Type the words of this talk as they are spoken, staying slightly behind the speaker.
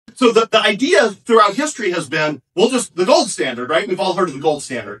So the idea throughout history has been, the gold standard, right? We've all heard of the gold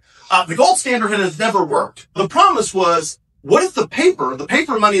standard. The gold standard has never worked. The promise was, what if the paper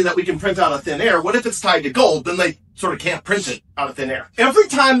money that we can print out of thin air, what if it's tied to gold? Then they sort of can't print it out of thin air. Every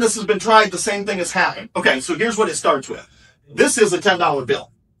time this has been tried, the same thing has happened. Okay, so here's what it starts with. This is a $10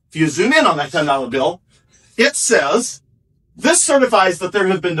 bill. If you zoom in on that $10 bill, it says, this certifies that there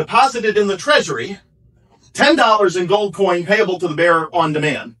have been deposited in the treasury $10 in gold coin payable to the bearer on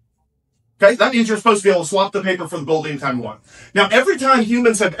demand. Okay, that means you're supposed to be able to swap the paper for the gold anytime you want. Now, every time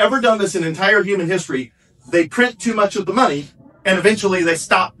humans have ever done this in entire human history, they print too much of the money, and eventually they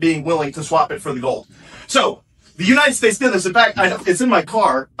stop being willing to swap it for the gold. So, the United States did this. In fact, it's in my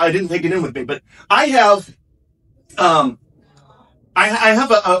car. I didn't take it in with me, but I have a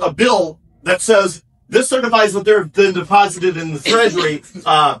bill that says, this certifies that there have been deposited in the treasury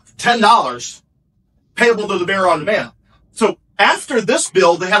 $10 payable to the bearer on demand. So after this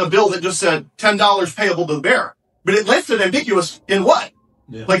bill, they had a bill that just said $10 payable to the bearer. But it left it ambiguous in what?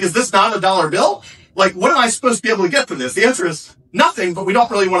 Yeah. Like, is this not a dollar bill? Like, what am I supposed to be able to get from this? The answer is nothing, but we don't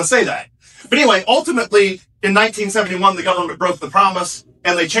really want to say that. But anyway, ultimately, in 1971, the government broke the promise,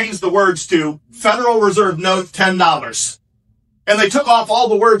 and they changed the words to Federal Reserve Note $10. And they took off all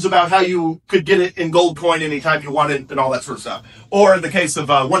the words about how you could get it in gold coin anytime you wanted and all that sort of stuff. Or in the case of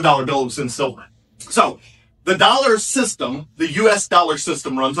 $1 bill, it was in silver. So the dollar system, the U.S. dollar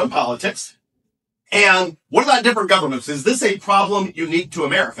system, runs on politics. And what about different governments? Is this a problem unique to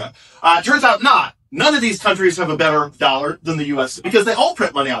America? It turns out not. None of these countries have a better dollar than the U.S. because they all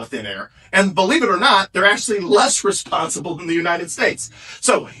print money out of thin air. And believe it or not, they're actually less responsible than the United States.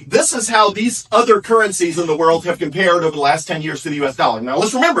 So this is how these other currencies in the world have compared over the last 10 years to the U.S. dollar. Now,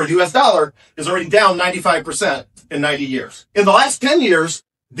 let's remember, the U.S. dollar is already down 95% in 90 years. In the last 10 years,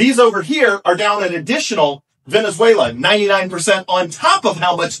 these over here are down an additional Venezuela, 99% on top of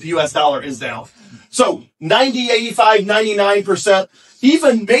how much the U.S. dollar is down. So 90, 85, 99%,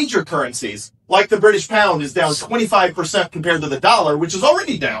 even major currencies like the British pound is down 25% compared to the dollar, which is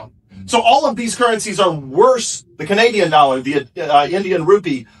already down. So all of these currencies are worse. The Canadian dollar, the Indian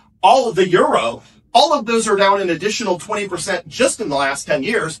rupee, all of the euro, all of those are down an additional 20% just in the last 10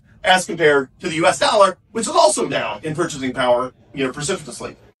 years as compared to the U.S. dollar, which is also down in purchasing power,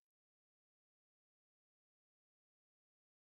 precipitously.